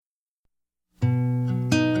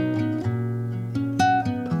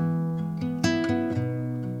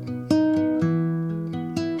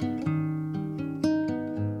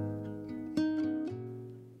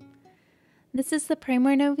This is the Pray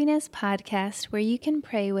More Novenas podcast where you can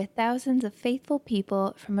pray with thousands of faithful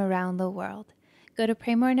people from around the world. Go to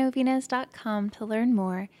praymorenovenas.com to learn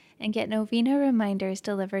more and get novena reminders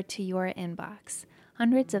delivered to your inbox.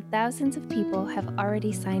 Hundreds of thousands of people have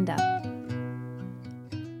already signed up.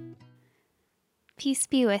 Peace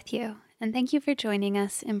be with you, and thank you for joining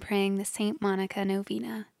us in praying the St. Monica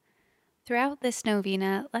Novena. Throughout this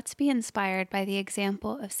novena, let's be inspired by the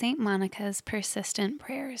example of St. Monica's persistent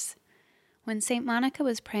prayers. When St. Monica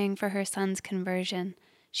was praying for her son's conversion,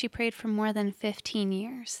 she prayed for more than 15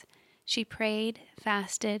 years. She prayed,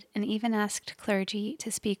 fasted, and even asked clergy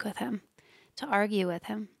to speak with him, to argue with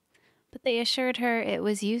him. But they assured her it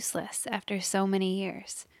was useless after so many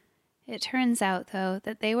years. It turns out, though,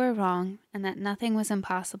 that they were wrong and that nothing was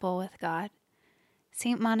impossible with God.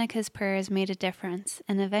 St. Monica's prayers made a difference,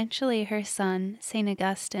 and eventually her son, St.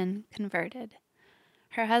 Augustine, converted.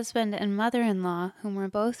 Her husband and mother-in-law, whom were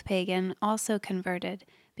both pagan, also converted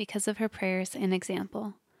because of her prayers and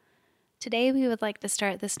example. Today we would like to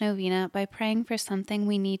start this novena by praying for something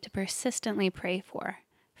we need to persistently pray for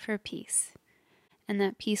peace, and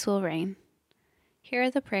that peace will reign. Here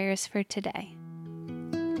are the prayers for today.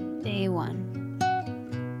 Day 1.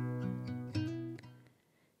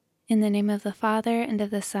 In the name of the Father, and of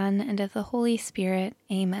the Son, and of the Holy Spirit.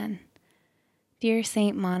 Amen. Dear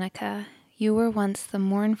Saint Monica, you were once the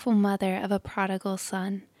mournful mother of a prodigal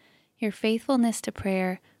son. Your faithfulness to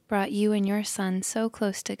prayer brought you and your son so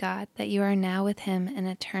close to God that you are now with him in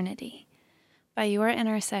eternity. By your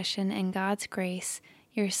intercession and God's grace,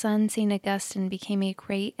 your son St. Augustine became a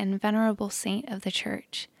great and venerable saint of the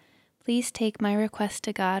Church. Please take my request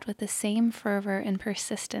to God with the same fervor and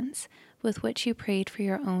persistence with which you prayed for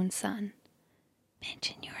your own son.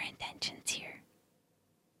 Mention your intentions here.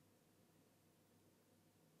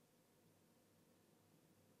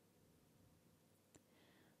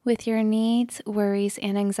 With your needs, worries,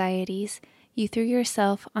 and anxieties, you threw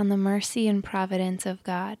yourself on the mercy and providence of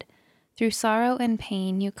God. Through sorrow and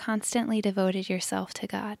pain, you constantly devoted yourself to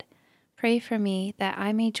God. Pray for me that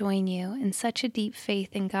I may join you in such a deep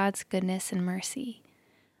faith in God's goodness and mercy.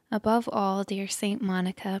 Above all, dear Saint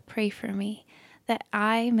Monica, pray for me that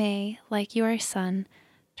I may, like your son,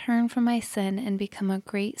 turn from my sin and become a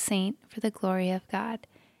great saint for the glory of God.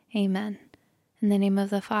 Amen. In the name of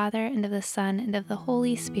the Father, and of the Son, and of the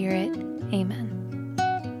Holy Spirit. Amen.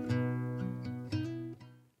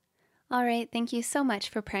 All right, thank you so much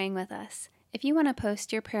for praying with us. If you want to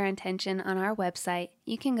post your prayer intention on our website,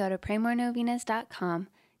 you can go to praymorenovenas.com,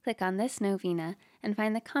 click on this novena, and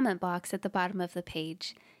find the comment box at the bottom of the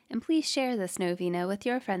page. And please share this novena with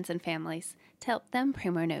your friends and families to help them pray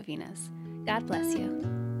more novenas. God bless you.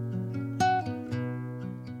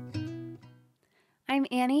 I'm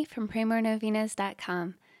Annie from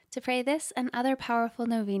praymorenovenas.com. To pray this and other powerful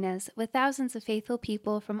novenas with thousands of faithful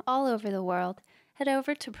people from all over the world, head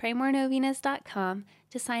over to praymorenovenas.com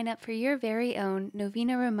to sign up for your very own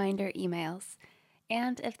novena reminder emails.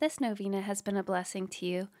 And if this novena has been a blessing to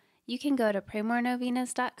you, you can go to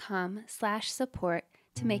praymorenovenas.com/support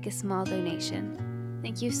to make a small donation.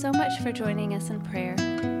 Thank you so much for joining us in prayer.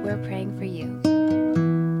 We're praying for you.